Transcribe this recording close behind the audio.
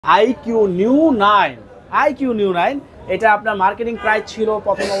IQ9 এটা আপনার marketing price ছিল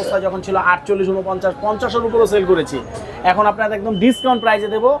প্রথম অবস্থায় যখন ছিল 48 49 50 এর উপরে সেল করেছি। এখন আপনাদের একদম ডিসকাউন্ট প্রাইসে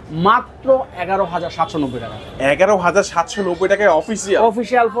দেব মাত্র 11790 টাকা। 11790 টাকায়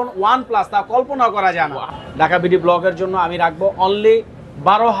অফিশিয়াল ফোন OnePlus, তা কল্পনা করা যায় না। ঢাকা বিডি ব্লগের জন্য আমি রাখবো অনলি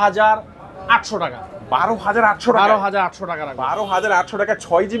 12800 টাকা। 12800 টাকা 12800 টাকা রাখবো। 12800 টাকা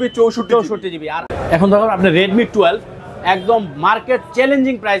 6GB 64GB। আর এখন দেখো আপনি Redmi 12 একদম মার্কেট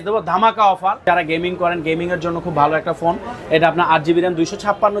চ্যালেঞ্জিং প্রাইস দেবো, ধামাকা অফার। যারা গেমিং করেন, গেমিং এর জন্য খুব ভালো একটা ফোন। এটা আপনার 8GB RAM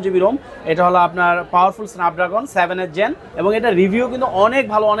 256GB ROM। এটা হলো আপনার পাওয়ারফুল স্ন্যাপড্রাগন 7th জেন, এবং এটা রিভিউ কিন্তু অনেক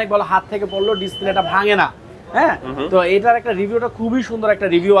ভালো, হাত থেকে পড়লো ডিসপ্লেটা ভাঙে না। হ্যাঁ, তো এটার একটা রিভিউটা খুবই সুন্দর একটা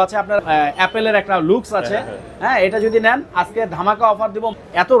রিভিউ আছে, আপনার অ্যাপেলের একটা লুকস আছে। হ্যাঁ, এটা যদি নেন আজকে ধামাকা অফার দিব।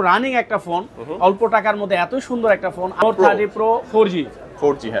 এত রানিং একটা ফোন, অল্প টাকার মধ্যে এত সুন্দর একটা ফোন। Note 30 Pro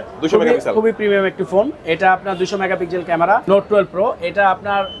 4G, হ্যাঁ 200 মেগাপিক্সেল, খুবই প্রিমিয়াম একটি ফোন। এটা আপনার 200 মেগাপিক্সেল ক্যামেরা। Note 12 Pro এটা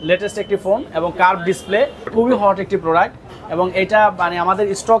আপনার লেটেস্ট একটি ফোন এবং কার্ভ ডিসপ্লে, খুবই হট একটি প্রোডাক্ট। এবং এটা মানে আমাদের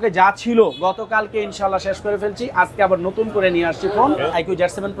স্টকে যা ছিল গতকালকে ইনশাআল্লাহ শেষ করে ফেলছি, আজকে আবার নতুন করে নিয়ে আসছি phone IQ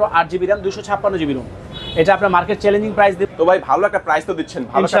Z7 Pro 8GB RAM 256GB ROM। এটা আপনার মার্কেট চ্যালেঞ্জিং প্রাইস দেব। তো ভাই ভালো একটা প্রাইস তো দিচ্ছেন,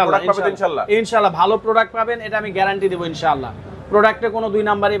 ভালো একটা প্রোডাক্ট পাবেন ইনশাআল্লাহ। ইনশাআল্লাহ ভালো প্রোডাক্ট পাবেন, এটা আমি গ্যারান্টি দেব ইনশাআল্লাহ। প্রোডাক্টে কোনো দুই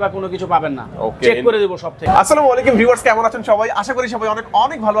নাম্বারই বা কোনো কিছু পাবেন না, চেক করে দেব সব থেকে। আসসালামু আলাইকুম ভিউয়ার্স, কেমন আছেন সবাই? আশা করি সবাই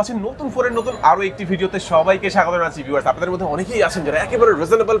অনেক ভালো আছেন। নতুন ফোনের নতুন আরো একটি ভিডিওতে সবাইকে স্বাগত জানাচ্ছি। ভিউয়ার্স, আপনাদের মধ্যে অনেকেই আছেন যারা একেবারে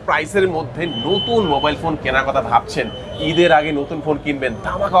রিজনেবল প্রাইসের মধ্যে নতুন মোবাইল ফোন কেনার কথা ভাবছেন। ঈদের আগে নতুন ফোন কিনবেন,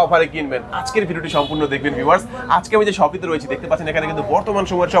 ধামাকা অফারে কিনবেন। আজকের ভিডিওটি সম্পূর্ণ দেখবেন ভিউয়ার্স। আজকে আমি যে শপিতে রয়েছি দেখতে পাচ্ছেন, এখানে কিন্তু বর্তমান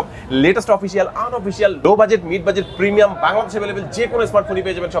সময়ের সব latest official, unofficial, low budget, mid budget, premium বাংলাদেশে अवेलेबल যে কোনো স্মার্টফোনই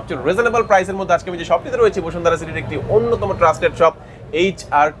পেয়ে যাবেন সবচেয়ে রিজনেবল প্রাইসের মধ্যে। আজকে আমি যে শপিতে রয়েছি বসুন্ধরা সিটির একটি অন্যতম ট্রাস্টেড শপ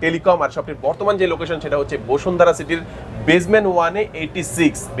HR টেলিকম। আর শপটির বর্তমান যে লোকেশন সেটা হচ্ছে বসুন্ধরা সিটির বেসমেন্ট 1-এ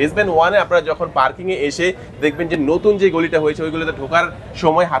 86। বেসমেন্ট 1-এ আপনারা যখন পার্কিং এ এসে দেখবেন যে নতুন যে গলিটা হয়েছে ওই গলিতে ঢোকার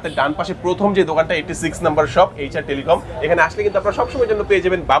সময় হাতের ডান পাশে প্রথম যে দোকানটা 86 নাম্বার শপ HR টেলিকম। এখানে আসলে কিন্তু আপনারা সবসময়ের জন্য পেয়ে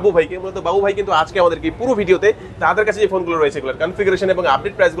যাবেন বাবু ভাইকে। মূলত বাবু ভাই কিন্তু আজকে আমাদেরকে পুরো ভিডিওতে তাদের কাছে যে ফোনগুলো রয়েছে এগুলোর কনফিগারেশন এবং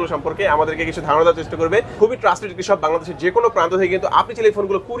আপডেট প্রাইসগুলো সম্পর্কে আমাদেরকে কিছু ধারণা দেওয়ার চেষ্টা করবে। খুবই ট্রাস্টেড একটি শপ, বাংলাদেশের যে কোনো প্রান্ত থেকে কিন্তু আপনি চাইলে এই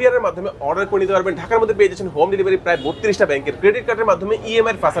ফোনগুলো কুরিয়ারের মাধ্যমে অর্ডার করে নিতে পারবেন। ঢাকার মধ্যে পেয়ে যাচ্ছেন হোম ডেলিভারি প্রায় 32টা ব্যাংকের ক্রেডিট কার্ডের মাধ্যমে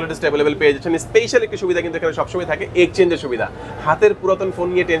EMI ফ্যাসিলিটিস अवेलेबल পেয়ে যাচ্ছেন। স্পেশাল একটি সুবিধা কিন্তু এখানে সবসময় থাকে, এক্সচেঞ্জের সুবিধা। হাতের পুরাতন ফোন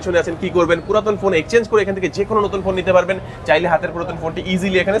নিয়ে টেনশনে আছেন কি করবেন, পুরাতন ফোন এক্সচেঞ্জ করে এখান থেকে যে কোনো নতুন ফোন নিতে পারবেন। চাইলে হাতের পুরাতন ফোনটি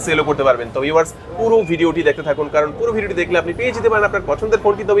ইজিলি এখানে সেলও করতে পারবেন। তো ভিউয়ার্স, পুরো ভিডিওটি দেখতে থাকুন, কারণ পুরো ভিডিওটি দেখলে আপনি পেয়ে যেতে পারেন আপনার পছন্দের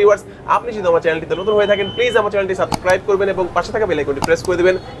ফোনটি। তো ভিউয়ার্স, আপনি যদি আমার চ্যানেলটিতে নতুন হয়ে থাকেন প্লিজ আমার চ্যানেলটি সাবস্ক্রাইব করবেন এবং পাশে থাকা বেল আইকনটি প্রেস করে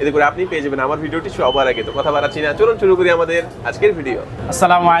দিবেন, এতে করে আপনি পেয়ে যাবেন আমার ভিডিওটি সবার আগে। তো কথা বাড়াচ্ছি না, চলুন শুরু করি আমাদের আজকের ভিডিও।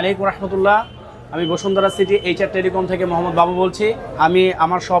 আসসালামু আলাইকুম রাহমাতুল্লাহ। আমি বসুন্ধরা সিটি HR টেলিকম থেকে মোহাম্মদ বাবু বলছি। আমি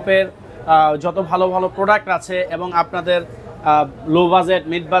আমার শপের যত ভালো ভালো প্রোডাক্ট আছে এবং আপনাদের লো বাজেট,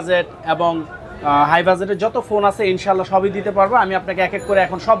 মিড বাজেট এবং হাই বাজেটের যত ফোন আছে ইনশাআল্লাহ সবই দিতে পারবো। আমি আপনাকে এক এক করে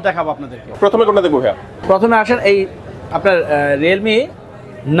এখন সব দেখাবো আপনাদেরকে। প্রথমে কোনটা দেখবো ভাইয়া? প্রথমে আসেন এই আপনার Realme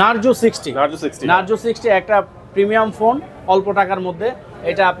Narzo 60 একটা প্রিমিয়াম ফোন অল্প টাকার মধ্যে।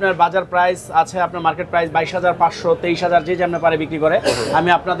 এটা আপনার বাজার প্রাইস আছে, আপনার মার্কেট প্রাইস 22500 23000 যে যেমন পারে বিক্রি করে। আমি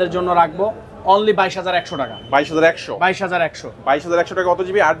আপনাদের জন্য রাখবো অনলি 22100 টাকা। 22100 টাকা। কত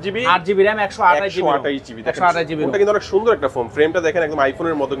জিবি? 8GB RAM 128GB। এটা কিন্তু অনেক সুন্দর একটা ফোন, ফ্রেমটা দেখেন একদম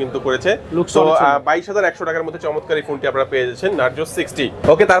আইফোনের মতো কিন্তু করেছে। তো 22100 টাকার মধ্যে চমৎকার এই ফোনটি আপনারা পেয়ে যাচ্ছেন Narzo 60।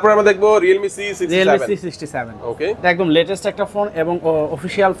 ওকে, তারপর আমরা দেখবো Realme C67। ওকে, এটা একদম লেটেস্ট একটা ফোন এবং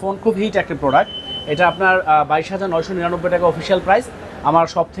অফিশিয়াল ফোন, খুব হিট একটা প্রোডাক্ট। এটা আপনার 22999 টাকা অফিশিয়াল প্রাইস। আমার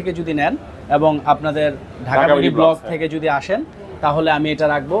শপ থেকে যদি নেন এবং আপনাদের ঢাকা বিডি ব্লগ থেকে যদি আসেন তাহলে আমি এটা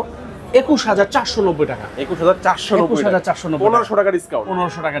রাখবো 21490 টাকা। 21490, 1500 টাকা ডিসকাউন্ট।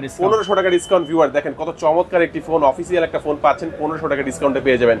 1500 টাকা ডিসকাউন্ট। ভিউয়ার দেখেন কত চমৎকার একটি ফোন, অফিশিয়াল একটা ফোন পাচ্ছেন 1500 টাকা ডিসকাউন্টে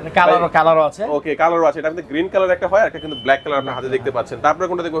পেয়ে যাবেন। কালারও আছে। ওকে, কালারও আছে। এটা কিন্তু গ্রিন কালার একটা হয় আর একটা কিন্তু ব্ল্যাক কালার আপনার হাতে দেখতে পাচ্ছেন। তারপরে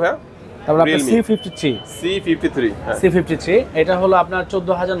কোনটা দেখবো ভাইয়া? তারপর আপনার C53 এটা হলো আপনার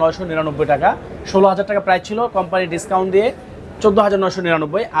 14999 টাকা। 16000 টাকা প্রাইস ছিল, কোম্পানি ডিসকাউন্ট দিয়ে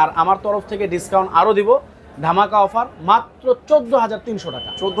 14999। আর আমার তরফ থেকে ডিসকাউন্ট আরো দিব, ধামাকা অফার মাত্র 14300 টাকা।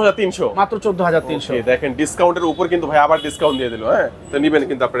 14300, মাত্র 14300। দেখেন ডিসকাউন্টের উপর কিন্তু ভাই আবার ডিসকাউন্ট দিয়ে দিল। হ্যাঁ, তো নিবেন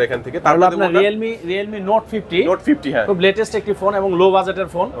কিন্তু আপনারা এখান থেকে। তাহলে আপনার Realme Note 50, হ্যাঁ, খুব লেটেস্ট একটি ফোন এবং লো বাজেটের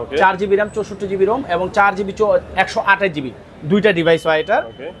phone. 4GB RAM 64GB ROM এবং 4GB 128GB দুইটা ডিভাইস হয় এটা।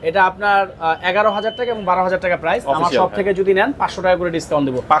 এটা আপনার 11000 টাকা এবং 12000 টাকা প্রাইস। আমার সব থেকে যদি নেন 500 টাকা করে ডিসকাউন্ট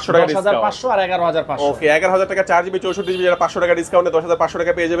দেব। 10500 আর 11500। ওকে, 11000 টাকা 4GB 64GB যেটা 500 টাকা ডিসকাউন্টে 10500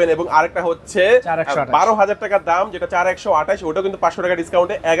 টাকা পেয়ে যাবেন। এবং আরেকটা হচ্ছে 12000 টাকা দাম যেটা 4128, ওটাও কিন্তু 500 টাকা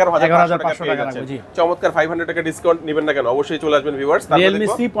ডিসকাউন্টে 11500 টাকা পেয়ে যাচ্ছেন। চমৎকার 500 টাকা ডিসকাউন্ট। নেবেন না কেন, অবশ্যই চলে আসবেন ভিউয়ার্স। Realme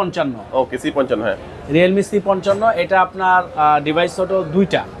C55। ওকে, C55, হ্যাঁ, Realme C55 এটা আপনার ডিভাইস ছোট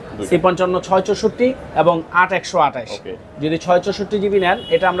দুইটা। C55 664 এবং 8128। যদি 664 জিবি নেন,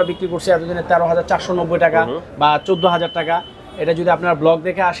 এটা আমরা বিক্রি করছি এতদিনে 13,490 টাকা বা 14,000 টাকা। এটা যদি আপনার ব্লগ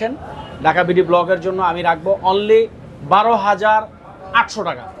দেখে আসেন, ঢাকা বিডি ব্লগের জন্য আমি রাখবো অনলি 12,800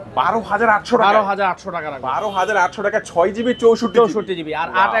 টাকা। 12,800 টাকা, 12,800 টাকা রাখবো। 12,800 টাকা 6 জিবি 64 জিবি আর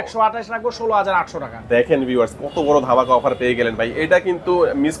 8128 রাখবো 16,800 টাকা। দেখেন ভিউয়ার্স, কত বড় ধামাকা অফার পেয়ে গেলেন ভাই। এটা কিন্তু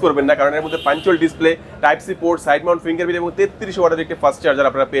মিস করবেন না, কারণ এর মধ্যে punctual display, type C port, side Mount fingerprint এবং 33 ওয়াটের একটি ফাস্ট চার্জার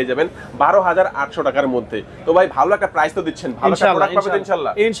আপনারা পেয়ে যাবেন 12,800 টাকার মধ্যে। তো ভাই ভালো একটা প্রাইস তো দিচ্ছেন, ভালো একটা প্রোডাক্ট পাবেন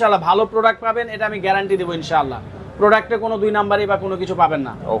ইনশাআল্লাহ। ইনশাআল্লাহ ভালো প্রোডাক্ট পাবেন, এটা আমি গ্যারান্টি দেব ইনশাআল্লাহ। প্রোডাক্টে কোনো দুই নাম্বারই বা কোনো কিছু পাবেন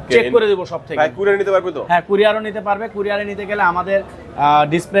না, চেক করে দেব সব থেকে। ভাই কুরিয়ার নিতে পারবে তো? হ্যাঁ, কুরিয়ারও নিতে পারবে। কুরিয়ারে নিতে গেলে আমাদের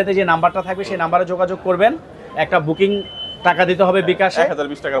ডিসপ্লেতে যে নাম্বারটা থাকবে সেই নাম্বারে যোগাযোগ করবেন। একটা বুকিং টাকা দিতে হবে বিকাশে,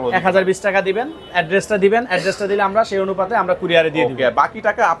 1020 টাকার মধ্যে 1020 টাকা দিবেন। অ্যাড্রেসটা দিবেন, অ্যাড্রেসটা দিলে আমরা সেই অনুপাতে আমরা কুরিয়ারে দিয়ে দিব। ওকে, বাকি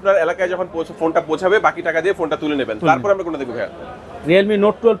টাকা আপনার এলাকায় যখন ফোনটা পৌঁছাবে বাকি টাকা দিয়ে ফোনটা তুলে নেবেন। তারপর আমরা কোনটা দেখব ভাই? Realme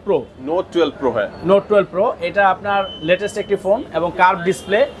Note 12 Pro। Note 12 Pro, হ্যাঁ Note 12 Pro এটা আপনার লেটেস্ট একটি ফোন এবং কার্ভ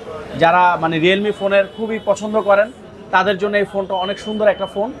ডিসপ্লে। যারা মানে Realme ফোনের খুবই পছন্দ করেন তাদের জন্য এই ফোনটা অনেক সুন্দর একটা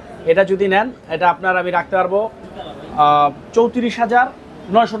ফোন। এটা যদি নেন, এটা আপনার আমি রাখতে পারবো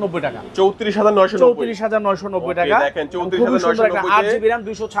 34,990 টাকা। 34,990 টাকা। দেখেন 34,990 8GB RAM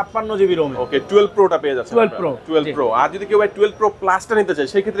 256GB ROM। ওকে, 12 Proটা পেয়ে যাচ্ছেন 12 Pro। আর যদি কেউ ভাই 12 Pro Plusটা নিতে চায়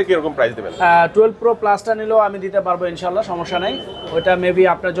সেই ক্ষেত্রে কি রকম প্রাইস দিবেন? 12 Pro Plusটা নিলেও আমি দিতে পারবো ইনশাআল্লাহ, সমস্যা নাই। ওটা মেবি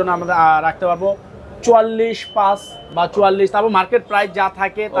আপনার জন্য আমরা রাখতে পারবো 44,500 বা 44। তারপর মার্কেট প্রাইস যা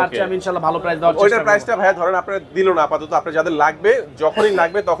থাকে তার চেয়ে আমি ইনশাআল্লাহ ভালো প্রাইস দেওয়ার চেষ্টা করব। ওইটার প্রাইসটা ভাইয়া ধরেন আপনারা দিল না আপাতত, আপনারা যাদের লাগবে যখনই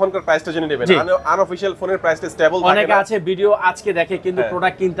লাগবে তখনকার প্রাইসটা জেনে নেবেন। আনঅফিশিয়াল ফোনের প্রাইসটা স্টেবল থাকে না। অনেকে আছে ভিডিও আজকে দেখে কিন্তু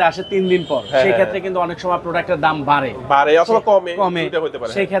প্রোডাক্ট কিনতে আসে 3 দিন পর, সেই ক্ষেত্রে কিন্তু অনেক সময় প্রোডাক্টের দাম বাড়ে অথবা কমে, দুটো হতে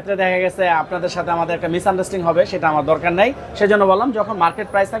পারে। সেই ক্ষেত্রে দেখা গেছে আপনাদের সাথে আমাদের একটা মিসআন্ডারস্ট্যান্ডিং হবে, সেটা আমার দরকার নাই। সেজন্য বললাম যখন মার্কেট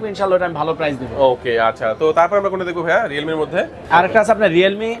প্রাইস থাকবে ইনশাআল্লাহ ওটা আমি ভালো প্রাইস দেব। ওকে, আচ্ছা। তো তারপর আমরা কোনটা দেখব ভাইয়া Realme এর মধ্যে? আরেকটা আছে আপনার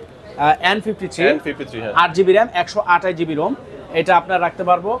Realme N53 হ্যাঁ 8GB RAM 128GB ROM। এটা আপনার রাখতে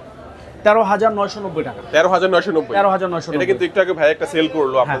পারবো 13,990 টাকা। 13,990। এটা কিন্তু একটু আগে ভাই একটা সেল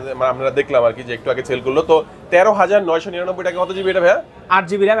করলো, আমরা দেখলাম আর কি যে একটু আগে সেল করলো। তো 13,999 টাকা। কত জিবি এটা ভাইয়া?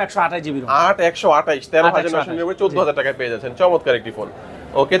 8GB RAM 128GB ROM। 128 13,999 14,000 টাকায় পেয়ে যাচ্ছেন। চমৎকার একটি ফোন।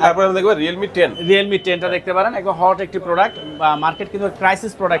 ওকে, তারপর আমরা দেখব Realme 10। Realme 10টা দেখতে পারেন, একদম হট একটি প্রোডাক্ট। মার্কেট কিন্তু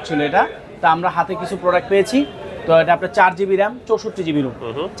ক্রাইসিস প্রোডাক্ট ছিল এটা, তা আমরা হাতে কিছু প্রোডাক্ট পেয়েছি। তো এটা আপনার 4GB RAM 64GB ROM,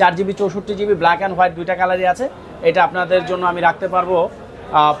 4GB 64GB black and white দুইটা কালারই আছে। এটা আপনাদের জন্য আমি রাখতে পারবো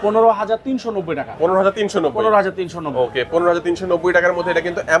 15,390 টাকা। 15,390। ওকে, 15,390 টাকার মধ্যে এটা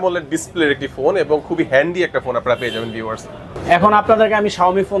কিন্তু অ্যামোলেড ডিসপ্লের একটি ফোন এবং খুবই হ্যান্ডি একটা ফোন আপনারা পেয়ে যাবেন ভিউয়ার্স। এখন আপনাদেরকে আমি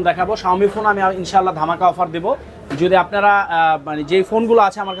Xiaomi ফোন দেখাবো। Xiaomi ফোন আমি ইনশাআল্লাহ ধামাকা অফার দেব। যদি আপনারা মানে যেই ফোনগুলো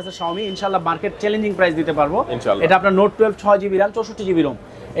আছে আমার কাছে Xiaomi, ইনশাআল্লাহ মার্কেট চ্যালেঞ্জিং প্রাইস দিতে পারবো। এটা আপনার Note 12 6GB RAM 64GB ROM।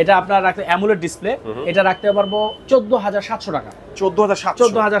 এটা আপনার রাখতে অ্যামোলেড ডিসপ্লে, এটা রাখতে পারবো 14,700 টাকা।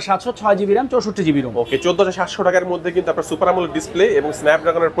 14,700 6GB RAM 64GB ROM। ওকে, 14,700 টাকার মধ্যে কিন্তু আপনার সুপার অ্যামোলেড ডিসপ্লে এবং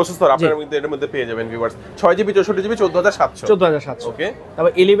স্ন্যাপড্রাগনের প্রসেসর আপনারা এর মধ্যে পেয়ে যাবেন ভিউয়ার্স। 6GB 64GB 14,700। ওকে,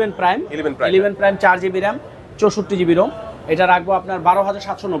 তারপর 11 Prime 4GB RAM 64GB ROM। এটা রাখবো আপনার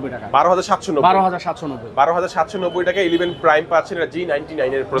 12,790 টাকা। 12,790 টাকা 11 Prime পাচ্ছেন। এটা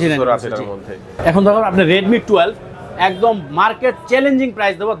G99 এর প্রসেসর আছে এর মধ্যে। এখন দেখুন আপনি Redmi 12 একদম মার্কেট চ্যালেঞ্জিং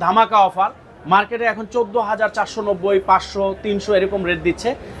প্রাইস দেবো, ধামাকা অফার। মার্কেটে এখন 14,490, 500, 300 এরকম রেট দিচ্ছে।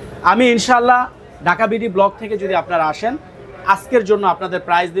 আমি ইনশাআল্লাহ ঢাকা বিডি ব্লগ থেকে যদি আপনারা আসেন, আজকের জন্য আপনাদের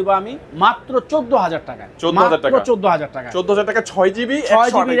প্রাইস দেব আমি মাত্র 14,000 টাকা। 14,000 টাকা 6GB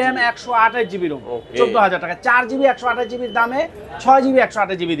RAM 128GB ROM 14,000 টাকা। 4GB 128GB দামে 6GB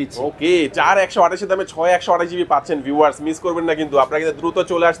 128GB দিচ্ছি। ওকে, 4 128 এর দামে 6 128GB পাচ্ছেন ভিউয়ার্স। মিস করবেন না কিন্তু। আপনারা কিন্তু দ্রুত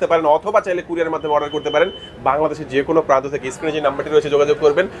চলে আসতে পারেন অথবা চাইলে কুরিয়ারের মাধ্যমে অর্ডার করতে পারেন। বাংলাদেশের যে কোনো প্রান্ত থেকে স্ক্রিনে যে নাম্বারটি রয়েছে যোগাযোগ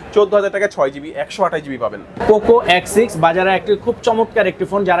করবেন। 14,000 টাকায় 6GB 128GB পাবেন। Poco X6 বাজারে একটি খুব চমৎকার একটি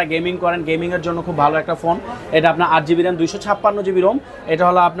ফোন। যারা গেমিং করেন, গেমিং এর জন্য খুব ভালো একটা ফোন। এটা আপনার 8GB RAM 256GB ROM। এটা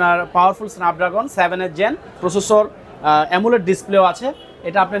হলো আপনার powerful Snapdragon 7th gen processor, AMOLED ডিসপ্লেও আছে।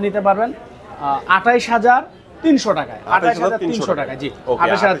 এটা আপনি নিতে পারবেন 28,300 টাকায়। 28,300 টাকা। জি,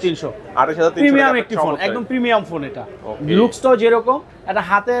 28,300। প্রিমিয়াম একটি ফোন, একদম প্রিমিয়াম ফোন। এটা লুকসটাও যেরকম, এটা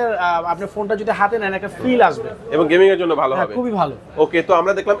হাতে আপনি ফোনটা যদি হাতে নেন একটা ফিল আসবে এবং গেমিং এর জন্য ভালো হবে, খুবই ভালো। ওকে, তো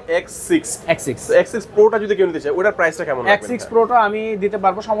আমরা দেখলাম X6 Proটা যদি কেউ নিতে চায় ওটার প্রাইসটা কেমন রাখবেন? X6 Proটা আমি দিতে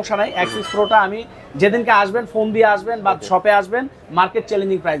পারবো, সমস্যা নাই। X6 Proটা আমি যেদিনকে আসবেন, ফোন দিয়ে আসবেন বা শপে আসবেন, মার্কেট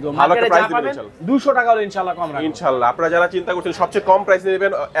চ্যালেঞ্জিং প্রাইস দেব। মার্কেটে যা পাবেন 200 টাকা হলে ইনশাআল্লাহ কম রাখবো ইনশাআল্লাহ। আপনারা যারা চিন্তা করছেন সবচেয়ে কম প্রাইসে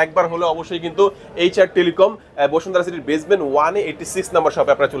নেবেন, একবার হলে অবশ্যই কিন্তু HR টেলিকম বসুন্ধরা সিটির বেসমেন্ট 186 নম্বর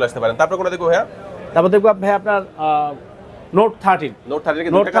শপে আপনারা চলে আসতে পারেন। তারপর কোনটা দেখো ভাইয়া? তারপর দেখবো ভাই আপনার নোট 13 নোট 13 কে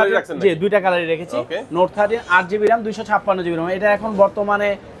দুটো কালারই রাখছেন? জি, দুইটা কালারই রেখেছি। Note 13 8GB RAM 256GB RAM। এটা এখন বর্তমানে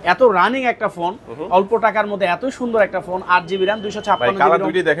এত রানিং একটা ফোন, অল্প টাকার মধ্যে এত সুন্দর একটা phone, 8GB RAM 256GB RAM। Colour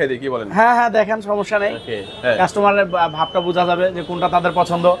দুইটাই দেখাই দিই, কি বলেন? হ্যাঁ হ্যাঁ, দেখেন, সমস্যা নেই। কাস্টমারের ভাবটা বোঝা যাবে যে কোনটা তাদের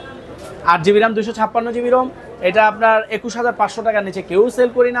পছন্দ। 8GB RAM 256GB ROM, এটা আপনার 21500 টাকার নিচে কেউ সেল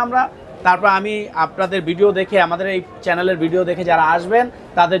করি না আমরা। তারপর আমি আপনাদের ভিডিও দেখে, আমাদের এই চ্যানেলের ভিডিও দেখে যারা আসবেন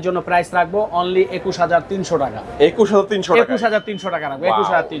তাদের জন্য প্রাইস রাখবো অনলি 21300 টাকা। 21300 টাকা রাখবো।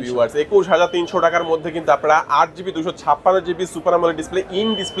 21300 টাকার মধ্যে কিন্তু আপনারা 8GB 256GB super AMOLED display, in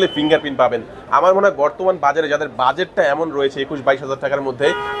display fingerprint পাবেন। আমার মনে হয় বর্তমান বাজারে যাদের বাজেটটা এমন রয়েছে 21-22 টাকার মধ্যে,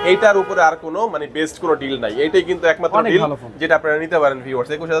 এইটার উপরে আর কোনো মানে বেস্ট কোনো ডিল নাই। এইটাই কিন্তু একমাত্র ডিল যেটা আপনারা নিতে পারেন ভিউয়ার্স।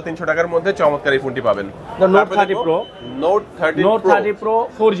 21300 টাকার মধ্যে চমৎকার এই ফোনটি পাবেন। Note 30 pro, note 30 pro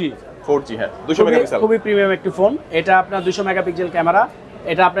 4G, হ্যাঁ 200 মেগাপিক্সেল, খুবই প্রিমিয়াম একটি ফোন। এটা আপনার 200 মেগাপিক্সেল ক্যামেরা।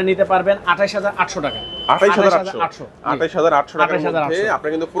 এটা আপনি নিতে পারবেন 28800 টাকা। 28800 টাকার মধ্যে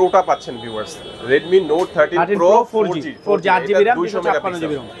আপনারা কিন্তু প্রোটা পাচ্ছেন viewers. Redmi Note 13 Pro 4G 8GB RAM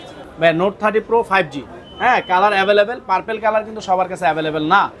 256GB ROM। ভাই নোট 30 Pro 5G, হ্যাঁ, কালার अवेलेबल। পার্পল কালার কিন্তু সবার কাছে अवेलेबल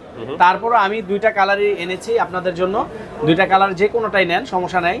না। তারপরও আমি দুইটা কালারই এনেছি আপনাদের জন্য। দুইটা কালার যে কোনোটাই নেন,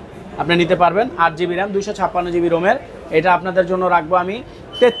 সমস্যা নাই, আপনি নিতে পারবেন। 8GB RAM 256GB ROM এর এটা আপনাদের জন্য রাখবো আমি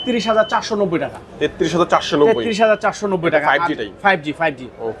 33490 টাকা। 33490 টাকা 5G।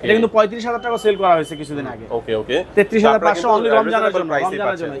 এটা কিন্তু 35000 টাকা সেল করা হয়েছে কিছুদিন আগে। ওকে 33500 অনলি রমজানের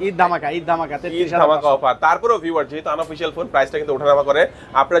জন্য, ঈদ ধামাকা 33000 অফার। তারপরেও ভিউয়ার যেহেতু আনঅফিশিয়াল ফোন, প্রাইসটা কিন্তু ওঠানামা করে।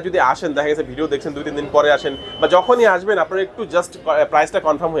 আপনারা যদি আসেন, দেখা গেছে ভিডিও দেখছেন 2-3 দিন পরে আসেন, বা যখনই আসবেন আপনারা একটু জাস্ট প্রাইসটা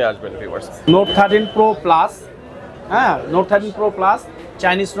কনফার্ম হয়ে আসবেন ভিউয়ার্স। নোট 13 Pro Plus, হ্যাঁ, নোট 13 Pro Plus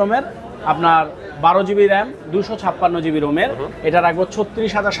চাইনিজ রোমের, আপনার 12GB RAM 256GB ROM এর, এটা রাখবো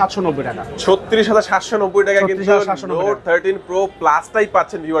 36790 টাকা। 36790 টাকা কিন্তু নোট 13 Pro Plus টাই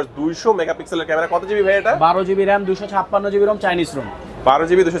পাচ্ছেন ভিউয়ার্স। 200 মেগাপিক্সেলের ক্যামেরা, কত জিবি ভাই এটা? 12GB RAM 256GB ROM Chinese Rome.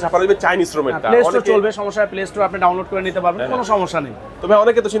 12GB 256GB Chinese রোমেরটা play store চলবে, সমস্যা প্লে স্টোর আপনি ডাউনলোড করে নিতে পারবেন, কোনো সমস্যা নেই। তবে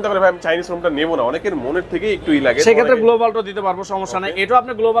অনেকে তো চিন্তা করে ভাই আমি চাইনিজ রোমটা নেব না, অনেকের মনের থেকে একটুই লাগে, সেই ক্ষেত্রে গ্লোবালটা দিতে পারবো, সমস্যা নাই। এটাও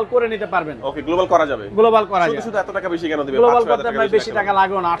আপনি গ্লোবাল করে নিতে পারবেন। ওকে, গ্লোবাল করা যাবে। গ্লোবাল করা যাবে। শুধু এত টাকা বেশি কেন দিবেন? গ্লোবাল করতে ভাই বেশি টাকা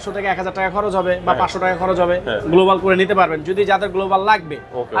লাগবে না, 800 থেকে 1000 টাকা খরচ হবে বা 500 টাকা খরচ হবে। গ্লোবাল করে নিতে পারবেন যদি যাদের গ্লোবাল লাগবে।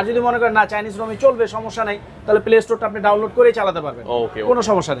 আর যদি মনে করেন না চাইনিজ রোমই চলবে, সমস্যা নাই, তাহলে প্লে স্টোরটা আপনি ডাউনলোড করেই চালাতে পারবেন, কোনো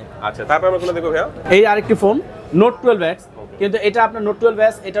সমস্যা নেই। আচ্ছা, তারপর আমরা কোন দেখব ভাইয়া? এই আরেকটি ফোন নোট 12X, কিন্তু এটা আপনার নোট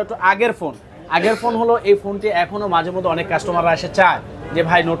 12S, এটা একটু আগের ফোন। আগের ফোন হলো এই ফোনটি এখনো মাঝে মধ্যে অনেক কাস্টমাররা এসে চায় যে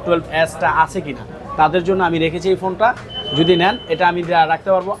ভাই নোট 12S-টা আছে কিনা, তাদের জন্য আমি রেখেছি এই ফোনটা। যদি নেন এটা আমি রাখতে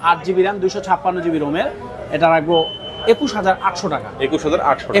পারবো 8GB RAM 256GB ROM এর, এটা রাখবো 21800 টাকা।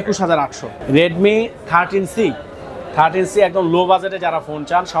 21800। Redmi 13C একদম লো বাজেটে যারা ফোন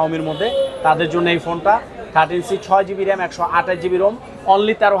চান Xiaomiর মধ্যে, তাদের জন্য এই ফোনটা। 13C 6GB RAM 128GB ROM,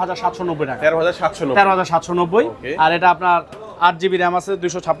 only 13790 টাকা। 13790। আর এটা আপনার 8GB RAM আছে,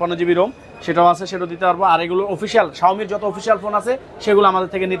 256GB ROM, সেটাও আছে, সেটাও দিতে পারবো। আর এগুলো অফিসিয়াল Xiaomiর যত অফিসিয়াল ফোন আছে সেগুলো আমাদের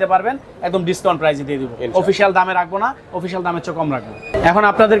থেকে নিতে পারবেন, একদম ডিসকাউন্ট প্রাইসে দিয়ে দিব। অফিসিয়াল দামে রাখবো না, অফিসিয়াল দামের চেয়ে কম রাখবো। এখন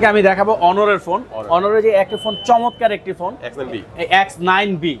আপনাদেরকে আমি দেখাবো অনরের ফোন। অনরের যে একটি ফোন, চমৎকার একটি phone,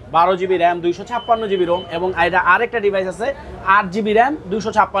 X9B 12GB RAM 256GB ROM, এবং এটা আরেকটা ডিভাইস আছে 8GB RAM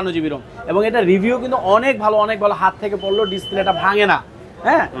 256GB ROM, এবং এটা রিভিউ কিন্তু অনেক ভালো, হাত থেকে পড়লো ডিসপ্লেটা ভাঙে না,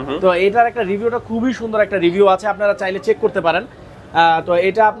 হ্যাঁ। তো এটার একটা রিভিউটা খুবই সুন্দর একটা রিভিউ আছে, আপনারা চাইলে চেক করতে পারেন। তো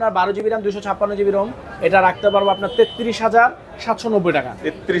এটা আপনার 12GB RAM 256GB ROM, এটা রাখতে পারবো আপনার 33790 টাকা।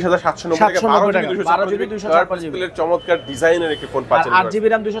 33790 টাকা 12GB 256GB এর চমৎকার ডিজাইনের একটি ফোন পাচ্ছেন। 8GB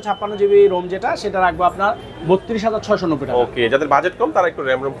RAM 256GB ROM যেটা, সেটা রাখবো আপনার 32690 টাকা। ওকে, যাদের বাজেট কম তারা একটু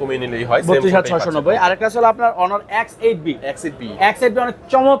RAM ROM কমিয়ে নিলেই হয়। 32690। আরেকটা হলো আপনার Honor X8B অনেক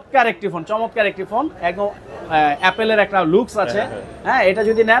চমৎকার একটি ফোন, একদম অ্যাপেলের একটা লুকস আছে, হ্যাঁ। এটা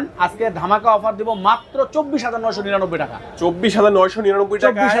যদি নেন আজকে ধামাকা অফার দিব মাত্র 24999 টাকা। 24999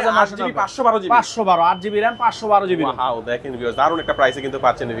 টাকা 8GB 512 8GB RAM 512GB। Wow, দেখেন ভিউয়ার্স, দারুণ একটা প্রাইসে কিন্তু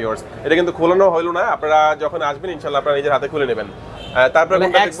পাচ্ছেন ভিউয়ার্স। এটা কিন্তু খোলানো হলো না, আপনারা যখন আসবেন ইনশাআল্লাহ আপনারা নিজের হাতে খুলে নেবেন। তারপরে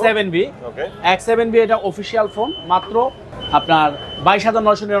X7B। ওকে, X7B এটা অফিশিয়াল ফোন, মাত্র আপনার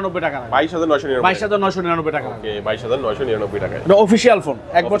 22999 টাকা। 22999 টাকা। ওকে, 22999 টাকা। এটা অফিশিয়াল ফোন,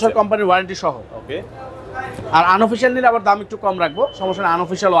 1 বছর কোম্পানির ওয়ারেন্টি সহ। ওকে, আর আনঅফিশিয়াল নিলে আবার দাম একটু কম রাখবো, সমস্যা নেই,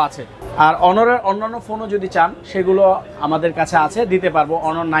 আনঅফিশিয়ালও আছে। আর অনরের অন্যান্য ফোনও যদি চান সেগুলো আমাদের কাছে আছে, দিতে পারবো।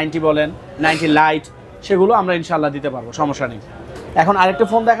 অনর 90 বলেন, 90 লাইট, সেগুলো আমরা ইনশাআল্লাহ দিতে পারবো, সমস্যা নেই। এখন আরেকটা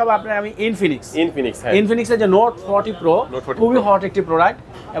ফোন দেখাবো আপনার আমি, ইনফিনিক্সের যে নোট 40 Pro, খুবই হট একটি প্রোডাক্ট,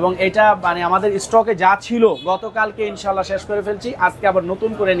 এবং এটা মানে আমাদের স্টকে যা ছিল গতকালকে ইনশাআল্লাহ শেষ করে ফেলছি, আজকে আবার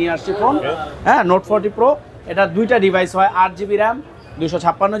নতুন করে নিয়ে আসছি ফোন, হ্যাঁ। নোট 40 Pro, এটা দুইটা ডিভাইস হয়, 8GB RAM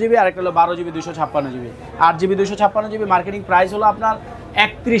 256GB, আর একটা হলো 12GB 256GB। 8GB 256GB marketing price হলো আপনার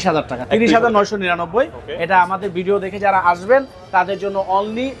 31,000 টাকা, 30,999। এটা আমাদের ভিডিও দেখে যারা আসবেন তাদের জন্য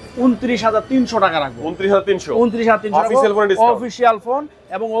অনলি 29,300 টাকা রাখবো। 29,300 অফিসিয়াল ফোন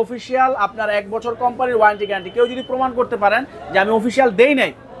এবং অফিসিয়াল আপনার 1 বছর কোম্পানির ওয়ারেন্টি গ্যারান্টি। কেউ যদি প্রমাণ করতে পারেন যে আমি অফিসিয়াল দেই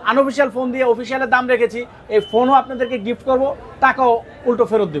নাই, আনঅফিসিয়াল ফোন দিয়ে অফিসিয়ালের দাম রেখেছি, এই ফোনও আপনাদেরকে গিফট করব, টাকাও উল্টো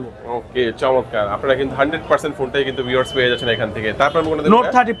ফেরত দেব। ওকে, চমৎকার। আপনারা কিন্তু 100% ফোনটাই কিন্তু ভিউয়ার্স পেয়ে যাচ্ছেন এখান থেকে। তারপর নোট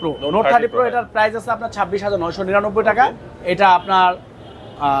 30 প্রো, নোট 30 প্রো এটার প্রাইস আছে আপনার 26,999 টাকা। এটা আপনার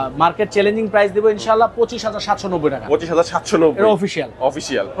মার্কেট চ্যালেঞ্জিং প্রাইস দেব ইনশাআল্লাহ 25,790 টাকা। 25,790 এটা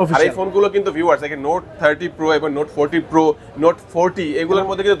অফিশিয়াল। আর এই ফোনগুলো কিন্তু ভিউয়ার্স দেখেন নোট 30 প্রো এবং নোট 40 প্রো, নোট 40 এগুলোর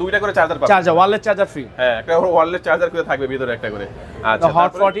মধ্যে কিন্তু দুইটা করে চার্জার পাবেন। Charger, wireless charger free. হ্যাঁ, একটা ওয়্যারলেস চার্জার করে থাকবে ভিতরে একটা করে। আচ্ছা,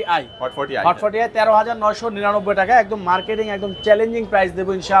 হট 40i 13,999 টাকা। একদম মার্কেটিং একদম চ্যালেঞ্জিং প্রাইস দেব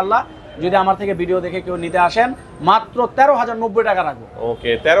ইনশাআল্লাহ। যদি আমার থেকে ভিডিও দেখে কেউ নিতে আসেন মাত্র 13,090 টাকা রাখবো।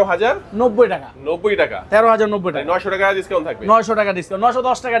 ওকে, 13,090 টাকা। 90 টাকা, 13,090 টাকা। 900 টাকা ডিসকাউন্ট থাকবে। 900 টাকা ডিসকাউন্ট,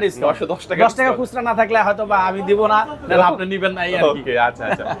 910 টাকা ডিসকাউন্ট। 10 টাকা খুচরা না থাকলে হয়তো বা আমি দিব না, তাহলে আপনি নেবেন না এই আর কি। ওকে, আচ্ছা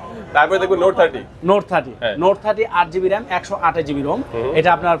আচ্ছা। তারপরে দেখো note 30। Note 30, note 30 8GB RAM 128 GB ROM। এটা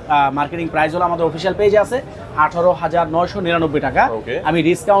আপনার মার্কেটিং প্রাইস হলো আমাদের অফিশিয়াল পেজে আছে 18,999 টাকা। আমি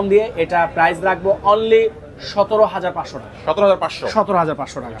ডিসকাউন্ট দিয়ে এটা প্রাইস রাখবো অনলি 17,500 টাকা।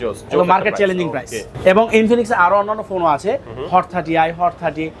 17,500 টাকা। এবং মার্কেট চ্যালেঞ্জিং প্রাইস। এবং ইনফিনিক্স আরো অন্যান্য ফোনও আছে, হট 30i, হট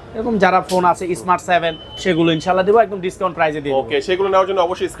 30 এরকম যারা ফোন আছে, স্মার্ট 7 সেগুলো ইনশাআল্লাহ দেব একদম ডিসকাউন্ট প্রাইসে দিয়ে। ওকে, সেগুলো নেওয়ার জন্য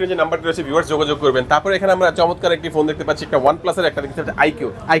অবশ্যই স্ক্রিনে নাম্বারটি রয়েছে, ভিউয়ার্স যোগাযোগ করবেন। তারপরে এখানে আমরা চমৎকার একটি ফোন দেখতে পাচ্ছি, একটা OnePlus এর একটা দেখতে পাচ্ছি IQ।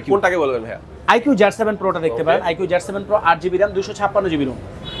 কোনটাকে বলবেন ভাইয়া? IQ Z7 Proটা দেখতে পারেন। IQ Z7 Pro 8GB RAM 256GB ROM।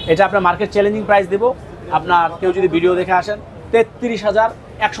 এটা আপনার মার্কেট চ্যালেঞ্জিং প্রাইস দেব। আপনার কেউ যদি ভিডিও দেখে আসেন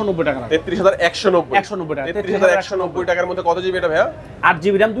 33,190 টাকা। 33,190 টাকা। 33,190 টাকার মধ্যে কত জিবি এটা ভাইয়া?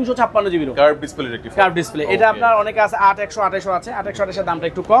 8GB RAM 256GB ROM। Curve ডিসপ্লের একটি ফোন। Curve display. এটা আপনার অনেকে আছে 8128 আছে। 8128 এর দামটা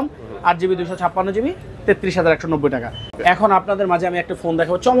একটু কম। 8GB 256GB 33,190 টাকা। এখন আপনাদের মাঝে আমি একটা ফোন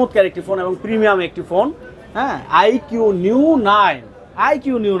দেখাবো, চমৎকার একটি ফোন এবং প্রিমিয়াম একটি ফোন। হ্যাঁ, IQ New 9। IQ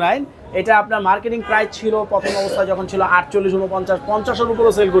New 9 এটা আপনার মার্কেটিং প্রাইস ছিল প্রথম অবস্থায় যখন ছিল 48, 49, 50 এর উপরে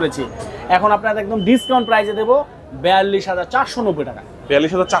সেল করেছি। এখন আপনাদের একদম ডিসকাউন্ট প্রাইসে দেব 42,490 টাকা।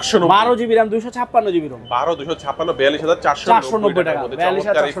 42,490। 12GB RAM 256GB ROM। 12,256 42,490 টাকার মধ্যে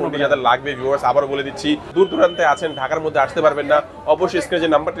চমৎকার এই ফোনটি যাদের লাগবে ভিউয়ার্স আবার বলে দিচ্ছি, দূর দূরান্তে আছেন, ঢাকার মধ্যে আসতে পারবেন না, অবশ্যই স্ক্রিনে যে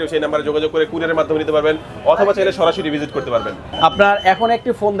নাম্বারটি রয়েছে সেই নাম্বারে যোগাযোগ করে কুরিয়ারের মাধ্যমে নিতে পারবেন অথবা চাইলে সরাসরি ভিজিট করতে পারবেন। আপনার এখন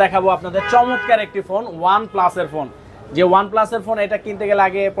একটি ফোন দেখাবো আপনাদের, চমৎকার একটি ফোন, OnePlus এর ফোন। যে OnePlus এর ফোন এটা কিনতে গেলে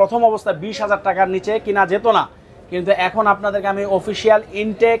আগে প্রথম অবস্থা 20,000 টাকার নিচে কিনা যেত না, কিন্তু এখন আপনাদেরকে আমি অফিসিয়াল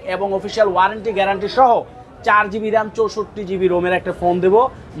ইনটেক এবং অফিসিয়াল ওয়ারেন্টি গ্যারান্টি সহ 4GB RAM 64GB ROM এর একটা ফোন দেব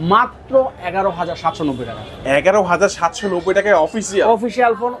মাত্র 11,790 টাকা। 11,790 টাকায়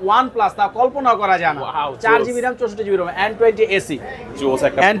অফিসিয়াল ফোন OnePlus, তা কল্পনা করা যায় না। 4GB RAM 64GB ROM N20 AC।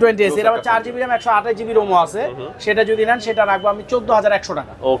 N20 AC এর আবার 4GB RAM 128GB ROM আছে, সেটা যদি নেন সেটা রাখবো আমি 14,100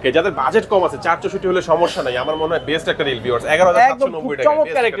 টাকা। ওকে, যাদের বাজেট কম আছে 464 হলে সমস্যা নাই, আমার মনে হয় বেস্ট একটা রিল ভিউয়ার্স 11,790 টাকা।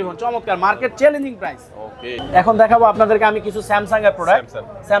 চমৎকার একটি ফোন, চমৎকার মার্কেট চ্যালেঞ্জিং প্রাইস। ওকে, এখন দেখাবো আপনাদেরকে আমি কিছু স্যামসাং এর প্রোডাক্ট।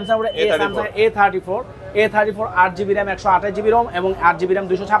 স্যামসাং এর Samsung A34 8GB RAM 128GB ROM এবং 8GB RAM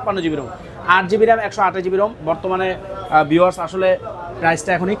 256GB ROM। 8GB RAM 128GB ROM বর্তমানে ভিউয়ার্স আসলে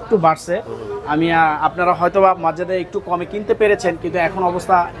প্রাইসটা এখন একটু বাড়ছে। আমি আপনারা হয়তো বা মাঝে একটু কমে কিনতে পেরেছেন, কিন্তু এখন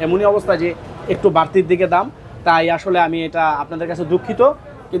অবস্থা এমনই অবস্থা যে একটু বাড়তির দিকে দাম, তাই আসলে আমি এটা আপনাদের কাছে দুঃখিত,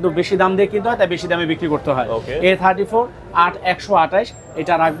 কিন্তু বেশি দাম দিয়ে কিনতে হয়, তাই বেশি দামে বিক্রি করতে হয়। A34 128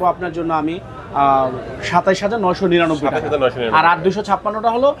 এটা রাখবো আপনার জন্য আমি 27,999 টাকা। আর 8,256টা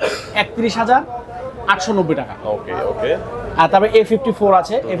হলো 31,890 টাকা। ওকে ওকে। আর তারপরে A54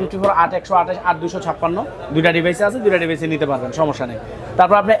 আছে, A54 8,128 8,256 দুইটা ডিভাইসে আছে, দুইটা ডিভাইসে নিতে পারবেন, সমস্যা নেই।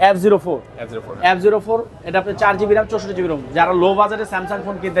 তারপর আপনি F04 এটা আপনি 4GB RAM 64GB ROM, যারা লো বাজারে স্যামসাং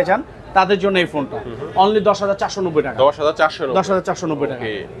ফোন কিনতে চান তাদের জন্য এই ফোনটা অনলি 10,490 টাকা। 10,490 টাকা।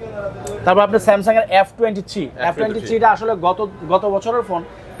 তারপর আপনি স্যামসাং এর F23 টা আসলে গত বছরের ফোন,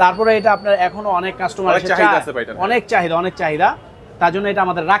 তারপরে এটা আপনার এখনো অনেক কাস্টমার অনেক চাহিদা, তার জন্য এটা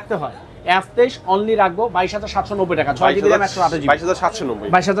আমাদের রাখতে হয়। F23 অনলি রাখবো 22,790 টাকা। 6GB RAM 128GB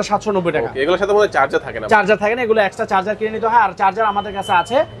 22,790 টাকা। এগুলোর সাথে মনে হয় চার্জার থাকে না, এগুলো এক্সট্রা চার্জার কিনে নিতে হয়। আর চার্জার আমাদের কাছে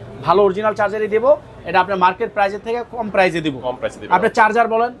আছে, ভালো অরিজিনাল চার্জারই দেব। এটা আপনার মার্কেট প্রাইসের থেকে কম প্রাইসে দিব। আপনি চার্জার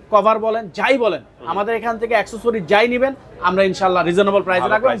বলেন, কভার বলেন, যাই বলেন, আমাদের এখান থেকে অ্যাকসেসরি যাই নেবেন আমরা ইনশাআল্লাহ রিজনেবল প্রাইসে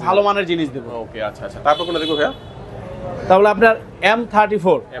রাখবো, ভালো মানের জিনিস দেব। ওকে, আচ্ছা আচ্ছা। তারপর কোনটা দেখো ভাইয়া? তাহলে আপনার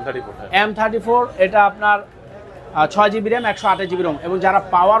M34 এটা আপনার 6GB RAM 128GB ROM এবং যারা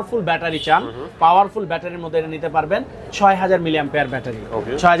পাওয়ারফুল ব্যাটারি চান, পাওয়ারফুল ব্যাটারির মধ্যে এটা নিতে পারবেন 6000 mAh ব্যাটারি।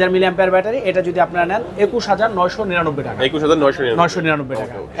 6000 mAh ব্যাটারি, এটা যদি আপনারা নেন 21,999 টাকা। 21,999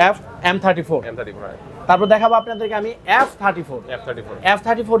 টাকা। M34। তারপর দেখাবো আপনাদেরকে আমি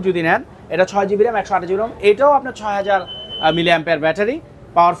F34 যদি নেন, এটা 6GB RAM 128GB ROM, এটাও আপনার 6000 mAh ব্যাটারি,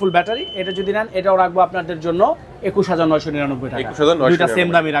 পাওয়ারফুল ব্যাটারি। এটা যদি নেন এটাও রাখবো আপনাদের জন্য 21999 টাকা। 21999 দুইটা সেম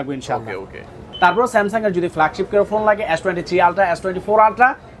দামই রাখবো ইনশাআল্লাহ। ওকে। তারপর স্যামসাং এর যদি ফ্ল্যাগশিপ করে ফোন লাগে S23 আলট্রা, S24 আলট্রা,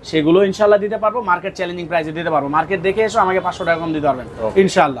 সেগুলো ইনশাআল্লাহ দিতে পারবো, মার্কেট চ্যালেঞ্জিং প্রাইসে দিতে পারবো। মার্কেট দেখে এসো, আমাকে 500 টাকা কম দিতে পারবেন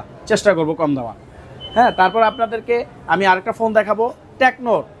ইনশাআল্লাহ, চেষ্টা করবো কম দেওয়া। হ্যাঁ, তারপর আপনাদেরকে আমি আরেকটা ফোন দেখাবো,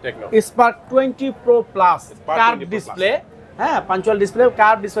 টেকনোর spark 20 pro plus curve display. হ্যাঁ, punctual display,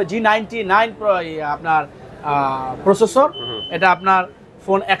 curve display, G99 আপনার প্রসেসর। এটা আপনার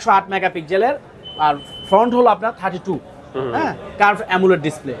ফোন 108 মেগাপিক্সেলের, আর ফ্রন্ট হলো আপনার 32। হ্যাঁ, curve amulet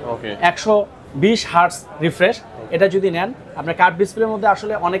display, 120 hertz refresh. এটা যদি নেন আপনার কার্ভ ডিসপ্লের মধ্যে,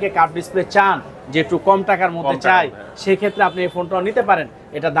 আসলে অনেকে কার্ভ ডিসপ্লে চান যে একটু কম টাকার মধ্যে চাই, সেই ক্ষেত্রে আপনি এই ফোনটাও নিতে পারেন।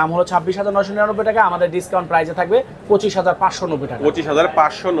 এটার দাম হলো 26,999 টাকা, আমাদের ডিসকাউন্ট প্রাইসে থাকবে 25,590 টাকা।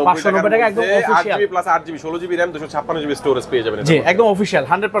 25,590 টাকা একদম official. 8GB plus 8GB 16GB RAM 256GB storage পেয়ে যাবেন। জি, একদম অফিশিয়াল,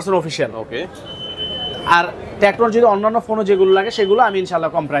 100% অফিশিয়াল। ওকে। আর টেকনোর যদি অন্যান্য ফোনও যেগুলো লাগে সেগুলো আমি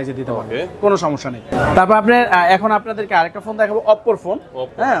ইনশাআল্লাহ কম প্রাইসে দিতে পারবো, কোনো সমস্যা নেই। তারপর আপনি এখন আপনাদেরকে আরেকটা ফোন দেখাবো, অপ্পোর ফোন।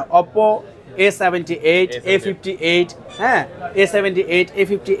 হ্যাঁ, অপ্পো A78, A58, হ্যাঁ, A78,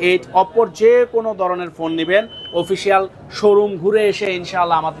 A58, অপ্পোর যে কোনো ধরনের ফোন নেবেন অফিশিয়াল শোরুম ঘুরে এসে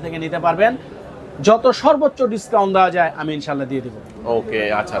ইনশাআল্লাহ আমাদের থেকে নিতে পারবেন। যত সর্বোচ্চ ডিসকাউন্ট দেওয়া যায় আমি ইনশাআল্লাহ দিয়ে দেব। ওকে,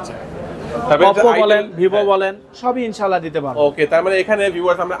 আচ্ছা আচ্ছা। অপ্পো বলেন, ভিভো বলেন, সবই ইনশাআল্লাহ দিতে পারবো। ওকে, তার মানে এখানে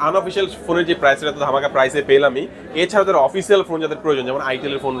ভিউয়ার্স আমরা আনঅফিশিয়াল ফোনের যে প্রাইস, এটা তো ধামাকা প্রাইসে পেলামই। এছাড়াও যারা অফিসিয়াল ফোন যাদের প্রয়োজন, যেমন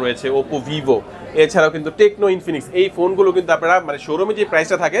আইটেল এর ফোন রয়েছে, ওপো, ভিভো, এছাড়াও কিন্তু টেকনো, ইনফিনিক্স, এই ফোনগুলো কিন্তু আপনারা মানে শোরুমে যে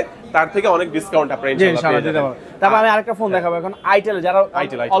প্রাইসটা থাকে তার থেকে অনেক ডিসকাউন্ট আপনারা ইনশাআল্লাহ দিতে পারবেন। তারপর আমি আরেকটা ফোন দেখাবো এখন, আইটেল। যারা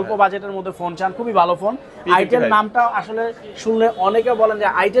অল্প বাজেটের মধ্যে ফোন চান, খুবই ভালো ফোন। আইটেল নামটা আসলে শুনলে অনেকে বলেন যে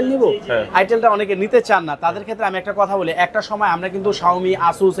আইটেল নিব, আইটেলটা অনেকে নিতে চান না। তাদের ক্ষেত্রে আমি একটা কথা বলি, একটা সময় আমরা কিন্তু Xiaomi,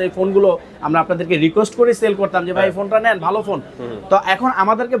 Asus এই ফোনগুলো আমরা আপনাদেরকে রিকোয়েস্ট করে সেল করতাম যে ভাই এই ফোনটা নেন, ভালো ফোন। তো এখন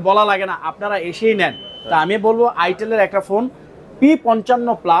আমাদেরকে বলা লাগে না, আপনারা এসেই নেন। তা আমি বলবো আইটেলের একটা ফোন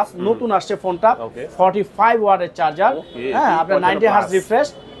P55 প্লাস, নতুন আসছে ফোনটা, 45 ওয়াটের চার্জার। হ্যাঁ, আপনার 90 hertz refresh,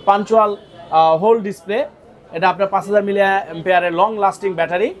 punctual whole display. এটা আপনার 5000 mAh লং লাস্টিং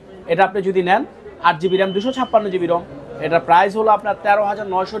ব্যাটারি। এটা আপনি যদি নেন 8GB RAM, 256GB ROM, এটা প্রাইস হলো আপনার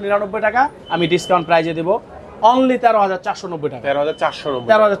 13,999 টাকা। আমি ডিসকাউন্ট প্রাইজে দেবো অনলি 13,490 টাকা।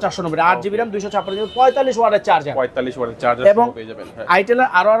 13,490, 8GB RAM, 256GB, 45 ওয়াটের চার্জার, 45 ওয়াটের চার্জার এবং পেয়ে যাবেন। আইটেলের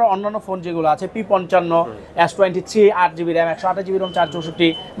আরো অন্যান্য ফোন যেগুলো আছে, P55, S23, 8GB RAM, 128GB ROM,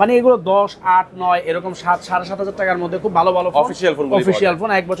 464, মানে এগুলো 10, 8, 9 এরকম 7, 7,500 টাকার মধ্যে খুব ভালো ভালো অফিশিয়াল ফোন,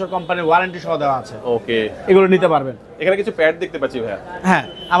 1 বছর কোম্পানির ওয়ারেন্টি সহ দেওয়া আছে। ওকে, এগুলো নিতে পারবেন। এখানে কিছু প্যাড দেখতে পাচ্ছি ভাইয়া। হ্যাঁ,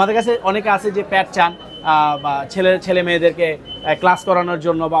 আমাদের কাছে অনেকে আছে যে প্যাড চান, বা ছেলে মেয়েদেরকে ক্লাস করানোর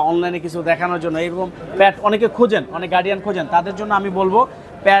জন্য বা অনলাইনে কিছু দেখানোর জন্য, এরকম প্যাড অনেকে খোঁজেন, অনেক গার্ডিয়ান খোঁজেন। তাদের জন্য আমি বলবো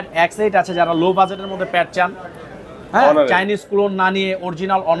প্যাড X8 আছে, যারা লো বাজেটের মধ্যে প্যাড চান। হ্যাঁ, চাইনিজ ক্লোন না নিয়ে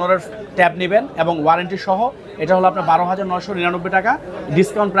অরিজিনাল অনারের ট্যাব নেবেন এবং ওয়ারেন্টি সহ। এটা হলো আপনার 12,999 টাকা।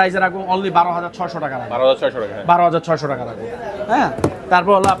 ডিসকাউন্ট প্রাইসে রাখবো অনলি 12,600 টাকা, 12,600 টাকা রাখবো। হ্যাঁ,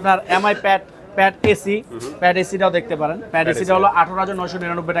 তারপর হলো আপনার MI প্যাড এসি, প্যাড এসিটাও দেখতে পারেন। প্যাড এসিটা হলো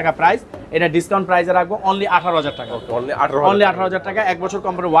 18,999 টাকা প্রাইস। এটা ডিসকাউন্ট প্রাইসে রাখবো অনলি 18,000 টাকা, অনলি 18,000 টাকা। 1 বছর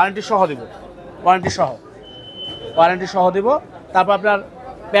কোম্পানি ওয়ারেন্টি সহ দিব, ওয়ারেন্টি সহ দিব। তারপর আপনার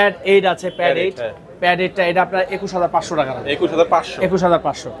প্যাড 8 আছে, প্যাড 8টা এটা আপনার 21,500 টাকা,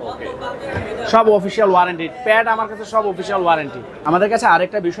 21,500। সব অফিশিয়াল ওয়ারেন্টি প্যাড, আমার কাছে সব অফিশিয়াল ওয়ারেন্টি। আমাদের কাছে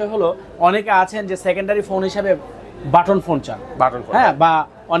আরেকটা বিষয় হলো, অনেকে আছেন যে সেকেন্ডারি ফোন হিসেবে বাটন ফোন চান, হ্যাঁ, বা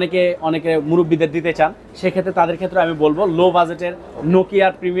অনেকে মুরব্বীদের দিতে চান। সেক্ষেত্রে তাদের ক্ষেত্রে আমি বলবো লো বাজেটের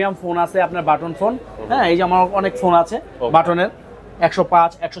নোকিয়ার প্রিমিয়াম ফোন আছে আপনার, বাটন ফোন। হ্যাঁ, এই যে আমার অনেক ফোন আছে বাটনের,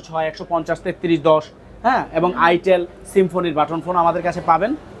 105, 106, 150, 33, 10। হ্যাঁ, এবং আইটেল, সিম্ফনির বাটন ফোন আমাদের কাছে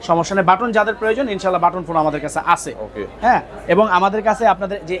পাবেন, সমস্যা নেই। বাটন যাদের প্রয়োজন ইনশাআল্লাহ বাটন ফোন আমাদের কাছে আছে। হ্যাঁ, এবং আমাদের কাছে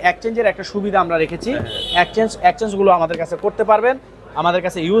আপনাদের যে এক্সচেঞ্জের একটা সুবিধা আমরা রেখেছি, এক্সচেঞ্জগুলো আমাদের কাছে করতে পারবেন। আমাদের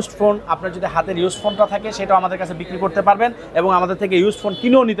কাছে ইউজড ফোন, আপনার যদি হাতের ইউজড ফোনটা থাকে সেটাও আমাদের কাছে বিক্রি করতে পারবেন, এবং আমাদের থেকে ইউজড ফোন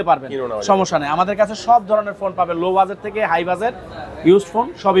কিনেও নিতে পারবেন, সমস্যা নেই। আমাদের কাছে সব ধরনের ফোন পাবেন, লো বাজেট থেকে হাই বাজেট, ইউজড ফোন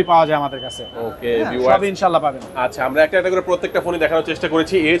সবই পাওয়া যায় আমাদের কাছে। ওকে, সবই ইনশাআল্লাহ পাবেন। আচ্ছা, আমরা একটা করে প্রত্যেকটা ফোনই দেখানোর চেষ্টা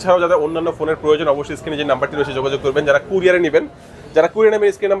করেছি। এছাড়াও যাদের অন্যান্য ফোনের প্রয়োজন, অবশ্যই স্ক্রিনে যে নাম্বারটি রয়েছে যোগাযোগ করবেন। যারা কুরিয়ারে নেবেন, যারা কুরিয়ার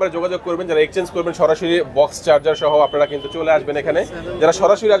নামে স্ক্রিন নাম্বারে যোগাযোগ করবেন। যারা এক্সচেঞ্জ করবেন সরাসরি বক্স চার্জার সহ আপনারা কিন্তু চলে আসবেন এখানে। যারা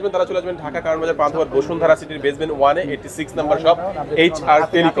সরাসরি আসবেন তারা চলে আসবেন ঢাকা কারণবাজার পান্থপথ বসুন্ধরা সিটির basement 1-এ 86 number shop HR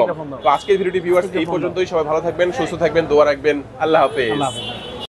telecom. তো আজকের ভিডিওটি ভিউয়ার্স এই পর্যন্তই। সবাই ভালো থাকবেন, সুস্থ থাকবেন, দোয়া রাখবেন। আল্লাহ হাফেজ।